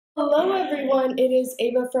Hello, everyone. It is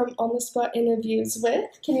Ava from On the Spot Interviews with.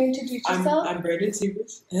 Can you introduce yourself? I'm Brandon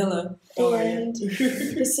Sievers. Hello. How are And you?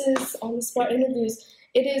 this is On the Spot Interviews.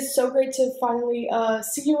 It is so great to finally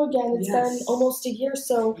see you again. It's been almost a year,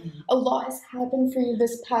 so a lot has happened for you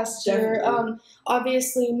this past year.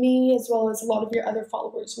 Obviously, me as well as a lot of your other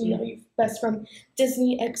followers, we know you best from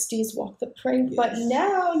Disney XD's Walk the Prank, but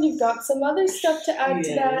now you've got some other stuff to add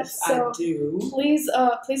to that. So I do. Please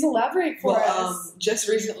elaborate for us. Just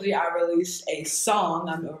recently, I released a song.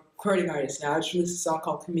 I'm a recording artist now. I just released a song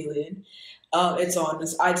called Chameleon. It's on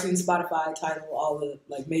this iTunes, Spotify, Tidal, all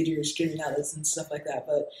the major streaming outlets and stuff like that.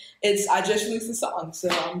 But I just released the song, so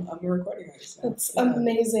I'm a recording artist now. That's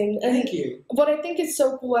amazing. Thank you. What I think is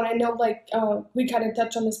so cool, and I know we kind of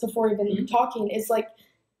touched on this before even talking, is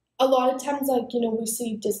a lot of times we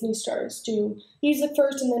see Disney stars do music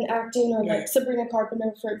first and then acting, or Sabrina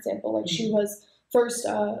Carpenter, for example. She was first,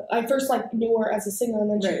 I first knew her as a singer,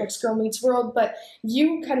 and then she works Girl Meets World. But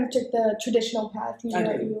you kind of took the traditional path.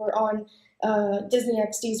 You were on Disney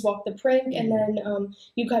XD's Walk the Prank, and then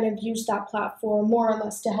you kind of used that platform more or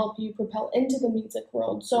less to help you propel into the music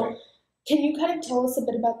world. So can you kind of tell us a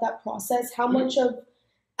bit about that process? How much of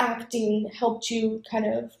acting helped you kind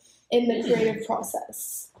of in the creative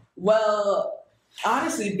process? Well,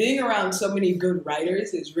 honestly, being around so many good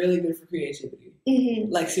writers is really good for creativity.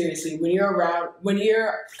 Seriously, when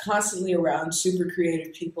you're constantly around super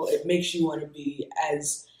creative people, it makes you want to be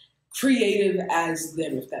as creative as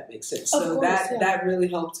them, if that makes sense. So that really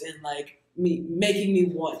helped in making me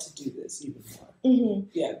want to do this even more.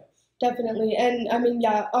 Yeah, definitely. And I mean,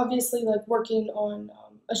 obviously, working on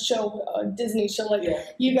a show, a Disney show,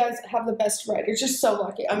 you guys have the best writers. You're so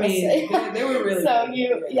lucky. I mean, they were really so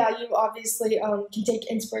good. you obviously can take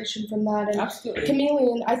inspiration from that. And absolutely.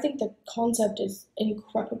 Chameleon, I think the concept is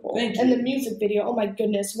incredible. Thank you. And the music video, oh my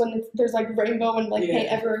goodness, when there's rainbow and paint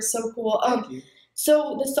everywhere is so cool. Thank you.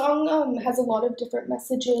 So the song has a lot of different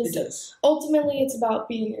messages. It does. Ultimately, it's about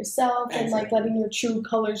being yourself and letting your true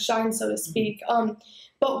colors shine, so to speak.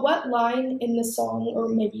 But what line in the song, or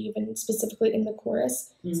maybe even specifically in the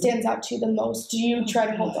chorus, stands out to you the most? Do you try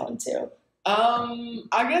to hold on to?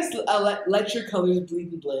 I guess let your colors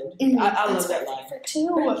bleed and blend. I love that line.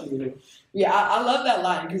 Too. Thank you. Yeah, I love that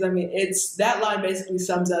line because that line basically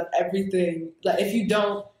sums up everything. If you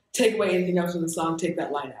don't take away anything else from the song, take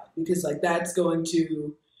that line out, because that's going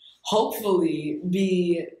to hopefully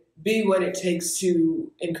be what it takes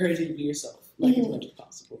to encourage you to be yourself as much as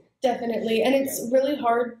possible. Definitely. And it's really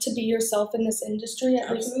hard to be yourself in this industry.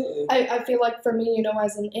 At least I feel like for me,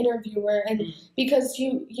 as an interviewer, and because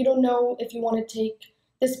you don't know if you want to take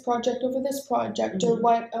this project over this project, or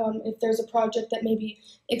what if there's a project that maybe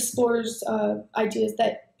explores ideas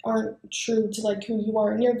that aren't true to who you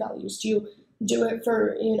are and your values. Do you do it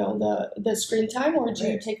for the screen time, or do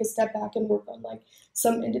you take a step back and work on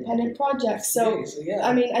some independent projects? So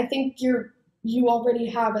I mean, I think you already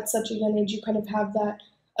have, at such a young age, you kind of have that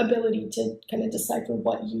ability to kind of decipher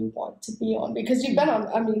what you want to be on, because you've been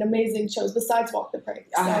on amazing shows besides Walk the Prank.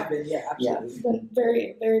 So, I have been, absolutely. Yeah, you've been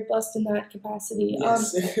very, very blessed in that capacity.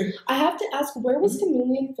 Yes. I have to ask, where was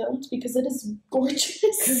Chameleon filmed? Because it is gorgeous.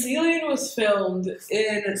 Chameleon was filmed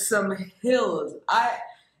in some hills.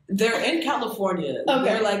 They're in California.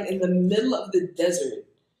 Okay. They're in the middle of the desert.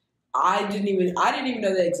 I didn't even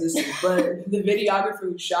know they existed, but the videographer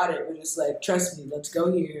who shot it was just trust me, let's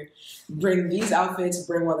go here, bring these outfits,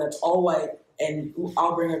 bring one that's all white, and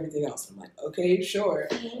I'll bring everything else. I'm like, okay, sure.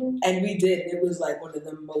 And we did. It was one of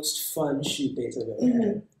the most fun shoot days I've ever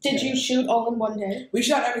had. Did you shoot all in one day? We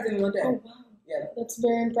shot everything in one day. Oh, wow. Yeah. That's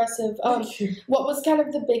very impressive. What was kind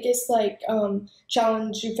of the biggest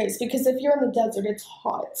challenge you faced? Because if you're in the desert, it's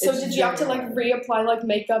hot. So did you have to reapply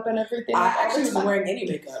makeup and everything? I actually wasn't wearing any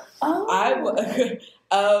makeup.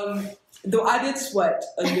 Though I did sweat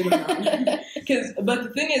a good amount. But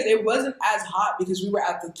the thing is, it wasn't as hot because we were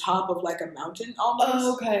at the top of a mountain almost.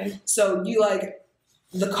 Oh, okay. So you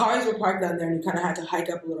the cars were parked down there, and you kind of had to hike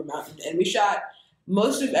up a little mountain, and we shot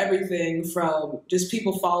most of everything from just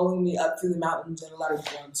people following me up through the mountains, and a lot of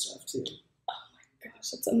drone stuff too. Oh my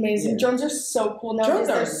gosh, that's amazing. Drones are so cool now. Drones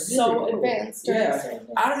are so cool. Advanced. Yeah.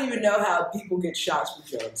 I don't even know how people get shots with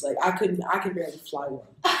drones. I can barely fly one.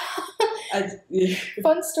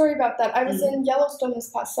 Fun story about that. I was in Yellowstone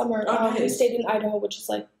this past summer. Nice. We stayed in Idaho, which is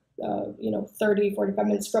 30, 45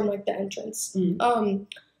 minutes from the entrance. And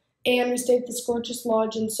we stayed at this gorgeous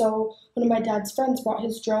lodge, and so one of my dad's friends brought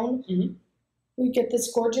his drone. We get this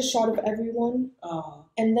gorgeous shot of everyone,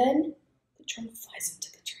 and then the drone flies into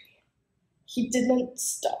the tree. He didn't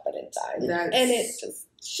stop it in time, and it just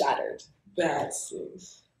shattered. That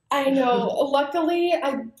stinks. I know. Luckily,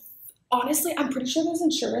 honestly, I'm pretty sure there's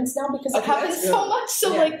insurance now because it happens so much.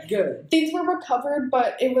 So good. Things were recovered,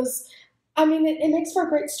 but it was. I mean, it makes for a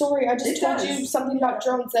great story. I just told you something about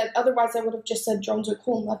drones that otherwise I would have just said drones are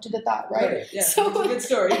cool and left it at that, right? Yeah, so, it's a good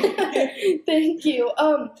story. Thank you.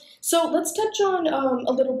 So let's touch on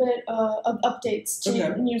a little bit of updates to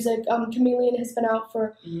music. Chameleon has been out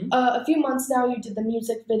for a few months now. You did the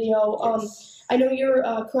music video. Yes. I know you're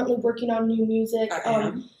currently working on new music. I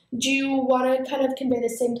am. Do you want to kind of convey the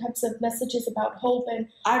same types of messages about hope and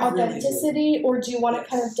authenticity, really or do you want to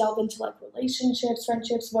kind of delve into like relationships,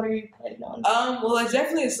 friendships? What are you planning on? Well, there's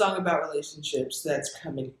definitely a song about relationships that's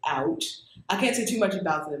coming out. I can't say too much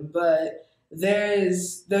about them, but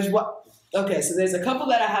there's what. Okay, so there's a couple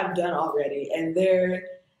that I have done already, and they're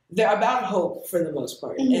about hope for the most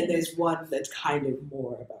part, and there's one that's kind of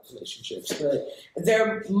more about relationships, but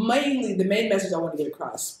they're mainly the main message I want to get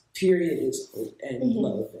across. Period is hope and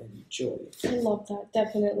love and joy. I love that,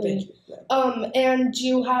 definitely. Thank you. And do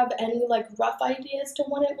you have any like rough ideas to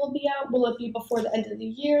when it will be out? Will it be before the end of the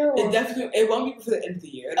year? Or? It won't be before the end of the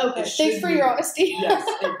year. Okay, thanks for your honesty. Yes,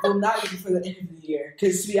 it will not be before the end of the year.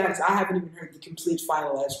 Because to be honest, I haven't even heard the complete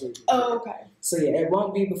finalized version. Oh, okay. So yeah, it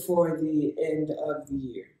won't be before the end of the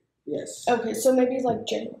year. Yes. Okay, so maybe like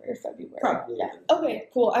January or February. Probably. Yeah. Okay,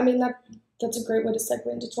 cool. I mean that's a great way to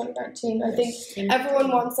segue into 2019. I think everyone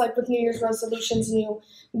wants, like, with New Year's resolutions, new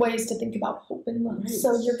ways to think about hope and love. Right.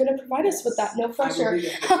 So you're going to provide us with that. No pressure.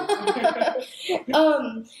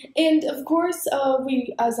 And, of course,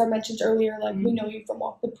 we, as I mentioned earlier, like, we know you from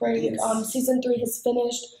Walk the Parade. Yes. Season 3 has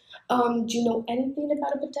finished. Do you know anything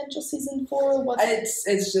about a potential season 4?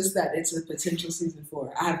 It's just that it's a potential season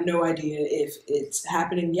 4. I have no idea if it's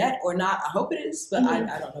happening yet or not. I hope it is, but I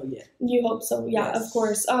don't know yet. You hope so, yeah, yes. Of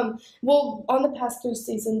course. Well, on the past 3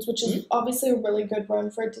 seasons, which is obviously a really good run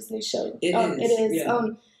for a Disney show. It is. Yeah.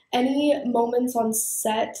 Any moments on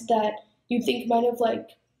set that you think might have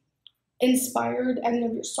like inspired any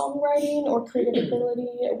of your songwriting or creative ability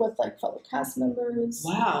with like fellow cast members?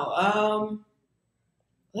 Wow.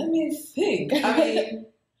 Let me think. I mean,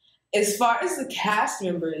 as far as the cast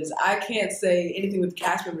members, I can't say anything with the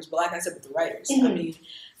cast members, but like I said with the writers, I mean,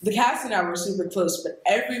 the cast and I were super close, but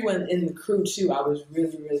everyone in the crew too, I was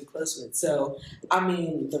really, really close with. So, I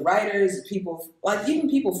mean, the writers, people, like even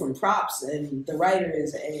people from props and the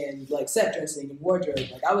writers and like set dressing and wardrobe,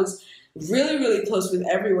 like I was really, really close with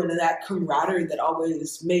everyone, and that camaraderie that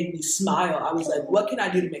always made me smile. I was like, what can I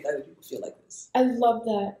do to make other people feel like this? I love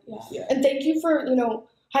that. Yeah. And thank you for,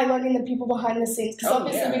 highlighting the people behind the scenes, because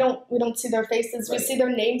obviously we don't see their faces. Right. We see their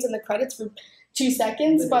names in the credits for 2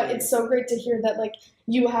 seconds, but it's so great to hear that like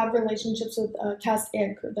you have relationships with cast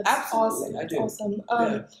and crew. That's absolutely awesome. I do.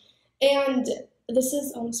 Awesome. And this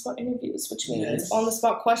is on the spot interviews, which means on the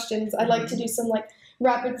spot questions. I like to do some like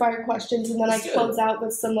rapid fire questions, and then I close out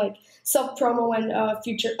with some like self promo and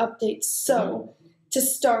future updates. So to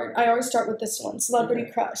start, I always start with this one: celebrity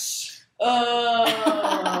crush.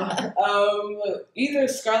 Either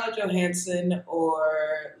Scarlett Johansson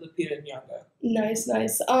or Lupita Nyong'o. Nice.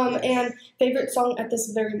 And favorite song at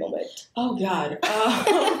this very moment? Oh God.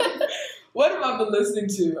 What have I been listening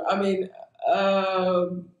to? I mean,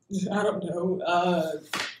 I don't know.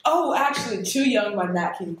 Actually, Too Young by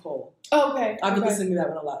Nat King Cole. Oh, okay. I've been listening to that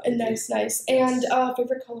one a lot. Nice. And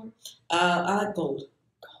favorite color? I like gold.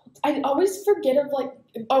 I always forget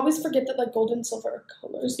that like gold and silver are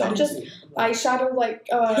colors, not just eyeshadow. Like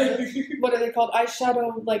what are they called?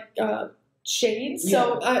 Eyeshadow like shades. Yeah.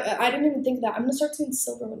 So I didn't even think of that. I'm gonna start saying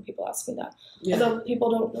silver when people ask me that. Yeah. Although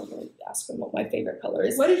people don't normally ask me what my favorite color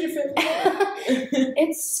is. What is your favorite color?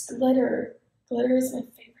 It's glitter. Glitter is my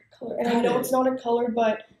favorite color, and I know it's not a color,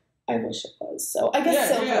 but I wish it was. So I guess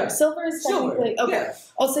silver. Yeah. Silver is technically okay. Yeah.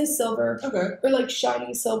 I'll say silver. Okay. Or like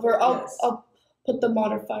shiny silver. I'll put the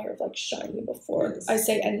modifier of like shiny before I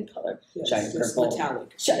say any color. Yes, shiny purple.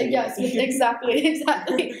 Metallic. Yes, exactly.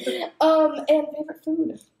 And favorite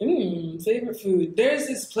food? Favorite food. There's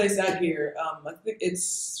this place out here. I think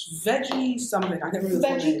it's Veggie something. I can't remember.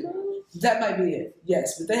 Veggie Girl? That might be it.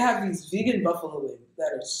 Yes, but they have these vegan buffalo wings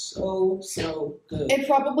that are so good. It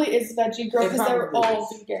probably is Veggie Girl because they're all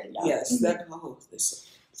vegan. Yeah. Yes, they're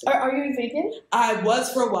so Are you vegan? I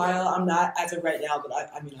was for a while. I'm not as of right now, but I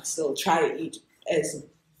still try to eat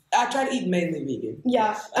I try to eat mainly vegan.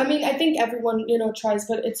 Yeah, I mean, I think everyone tries,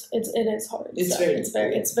 but it is hard.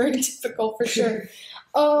 It's very difficult for sure.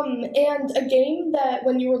 And a game that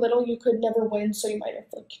when you were little you could never win, so you might have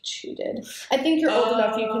like cheated. I think you're old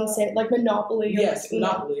enough you can say it, like Monopoly. Yes, like,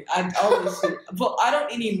 Monopoly. I always well, I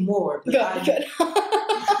don't anymore. But good.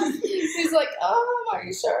 He's like, are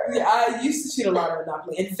you sure? Yeah, I used to cheat a lot of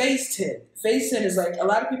Monopoly. And Phase 10. Phase 10 is like a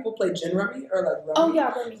lot of people play gin rummy or like rummy. Oh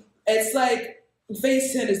yeah, rummy. It's like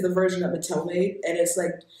phase 10 is the version of Mattel made, and it's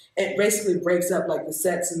like it basically breaks up like the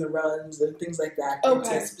sets and the runs and things like that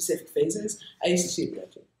into specific phases. I used to cheat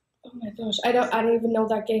that too. Oh my gosh, I don't even know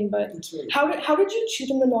that game, but how did you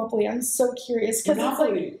cheat in Monopoly? I'm so curious because it's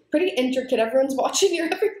like pretty intricate. Everyone's watching your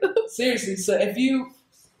every move. Seriously, so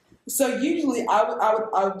usually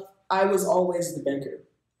I was always the banker.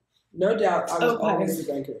 No doubt, I was always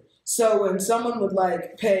the banker. So when someone would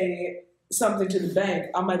like pay something to the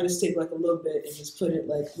bank, I might just take like a little bit and just put it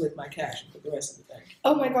like with my cash and put the rest in the bank.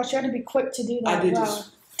 Oh my gosh, you had to be quick to do that. I did.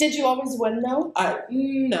 Did you always win though?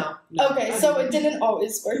 No. Okay, so it didn't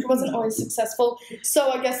always work. It wasn't always successful. So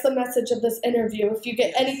I guess the message of this interview, if you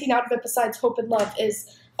get anything out of it besides hope and love,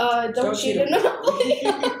 is don't cheat in Monopoly.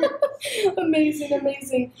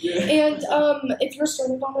 Amazing. Yeah. And if you're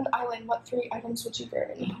stranded on an island, what 3 items would you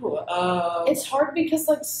bring? It's hard because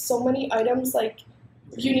like so many items, like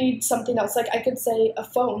you need something else. Like I could say a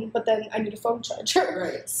phone, but then I need a phone charger.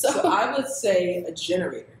 Right. So I would say a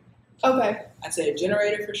generator. Okay. I'd say a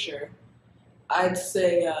generator for sure. I'd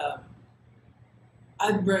say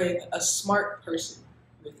I'd bring a smart person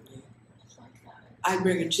with me. I like that. I'd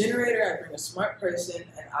bring a generator, I'd bring a smart person,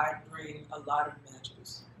 and I'd bring a lot of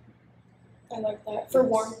matches. I like that. For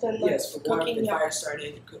warmth and like for warmth cooking. And fire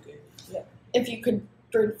starting and cooking. Yeah. If you could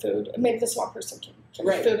bring food, maybe the smart person can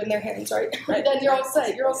carry food in their hands, right? Right. Then you're all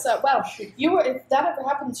set. You're all set. Wow. If that ever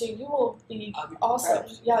happens to you, you will be awesome.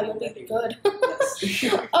 Yeah, you'll be good.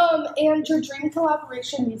 Yes. And your dream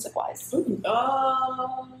collaboration music-wise?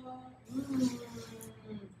 God.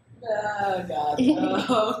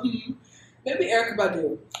 Maybe Erykah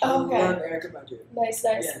Badu. Okay. I love Erykah Badu. Nice.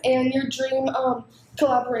 Yeah. And your dream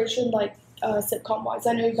collaboration, like sitcom-wise?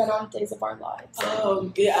 I know you've been on Days of Our Lives.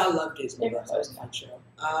 Yeah, I love Days of Our Lives. That was a fun show.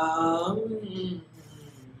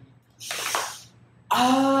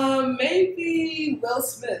 Maybe Will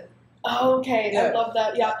Smith. Okay, yeah. I love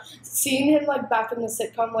that. Yeah, seeing him like back in the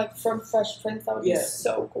sitcom, like from Fresh Prince, that would be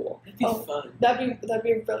so cool. That'd be fun. That'd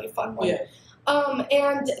be a really fun one. Yeah.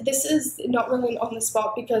 And this is not really on the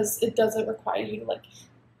spot because it doesn't require you to like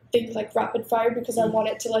think like rapid fire because I want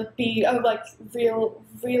it to like be a like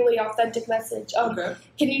really authentic message.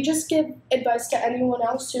 Can you just give advice to anyone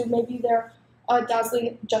else who maybe they're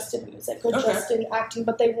dazzling just in music or just in acting,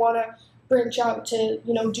 but they want to branch out to,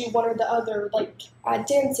 you know, do one or the other, like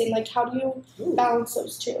dancing? Like, how do you balance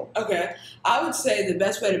those two? Okay. I would say the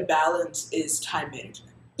best way to balance is time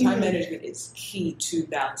management. Time management is key to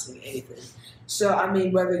balancing anything. So, I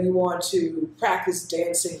mean, whether you want to practice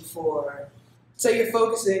dancing say you're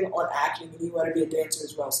focusing on acting and you want to be a dancer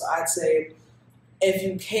as well. So I'd say if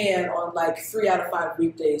you can, on like 3 out of 5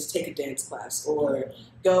 weekdays, take a dance class or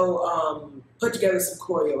go put together some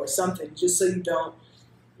choreo or something just so you don't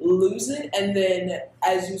lose it. And then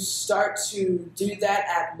as you start to do that,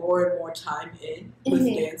 add more and more time in with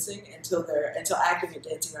dancing until acting and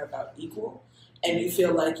dancing are about equal, and you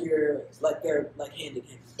feel like they're hand in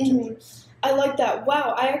hand. I like that.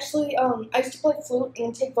 Wow, I actually I used to play flute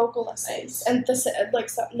and take vocal lessons, and this like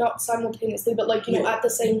not simultaneously, but like at the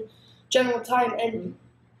same general time, and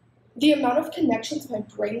the amount of connections my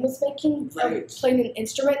brain was making playing an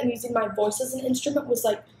instrument and using my voice as an instrument was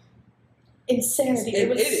like insanity. It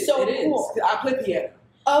was so cool. I play piano.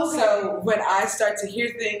 Okay. So when I start to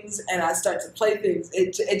hear things and I start to play things,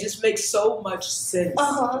 it just makes so much sense.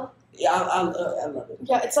 Yeah, I love it.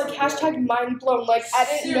 Yeah, it's like hashtag mind blown. Like I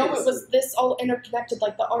didn't know it was this all interconnected.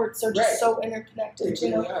 Like the arts are just so interconnected.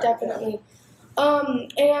 They really are, definitely. Yeah.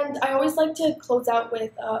 And I always like to close out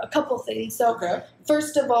with a couple things. So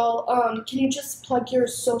first of all, can you just plug your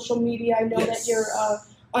social media? I know that you're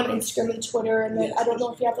on Instagram and Twitter, and then I don't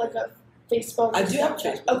know if you have like a Facebook. I do have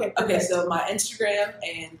Facebook. Okay, so my Instagram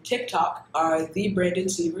and TikTok are the Brandon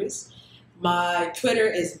Sievers. My Twitter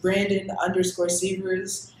is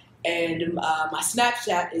Brandon_Sievers. And my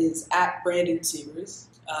Snapchat is @Brandon Sievers.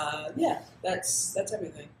 That's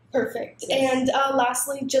everything. Perfect. Yes. And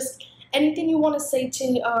lastly, just anything you want to say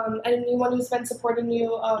to anyone who's been supporting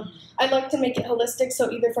you. I'd like to make it holistic,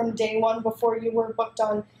 so either from day one before you were booked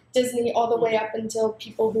on Disney all the way up until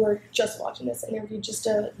people who are just watching this interview, just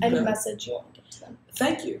any message you want to give to them.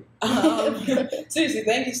 Thank you. Seriously,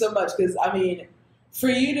 thank you so much, because I mean, for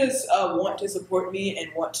you to want to support me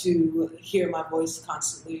and want to hear my voice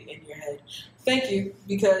constantly in your head, thank you,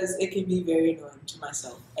 because it can be very annoying to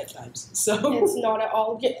myself at times. So it's not at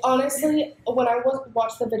all. Honestly, when I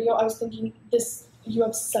watched the video, I was thinking, you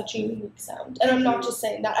have such a unique sound. And I'm not just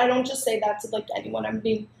saying that. I don't just say that to like anyone. I'm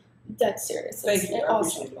being dead serious. Thank you.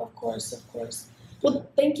 Awesome. Of course. Well,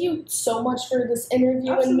 thank you so much for this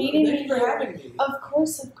interview and meeting me. Thank you for having me. Of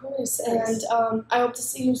course. And I hope to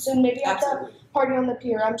see you soon. Maybe at the Party on the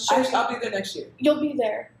Pier. I'm sure. I'll be there next year. You'll be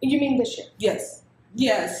there. You mean this year? Yes.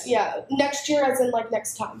 Yes. Yeah, next year as in like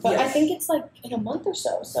next time. But yes. I think it's like in a month or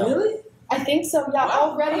so. So really? I think so. Yeah.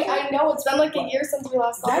 Wow. Already, I know it's been like a year since we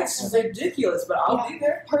last saw. That's ridiculous, but I'll be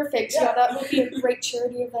there. Perfect. Yeah. That would be a great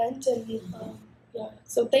charity event, and yeah.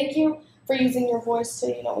 So thank you for using your voice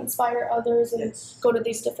to inspire others and go to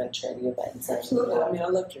these different charity events. Absolutely. I mean, I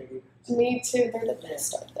love charity events. Me too. They're the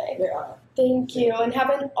best, aren't they? They are. Thank you, and have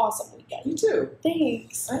an awesome weekend. You too.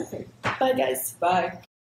 Thanks. Okay. Bye, guys. Bye.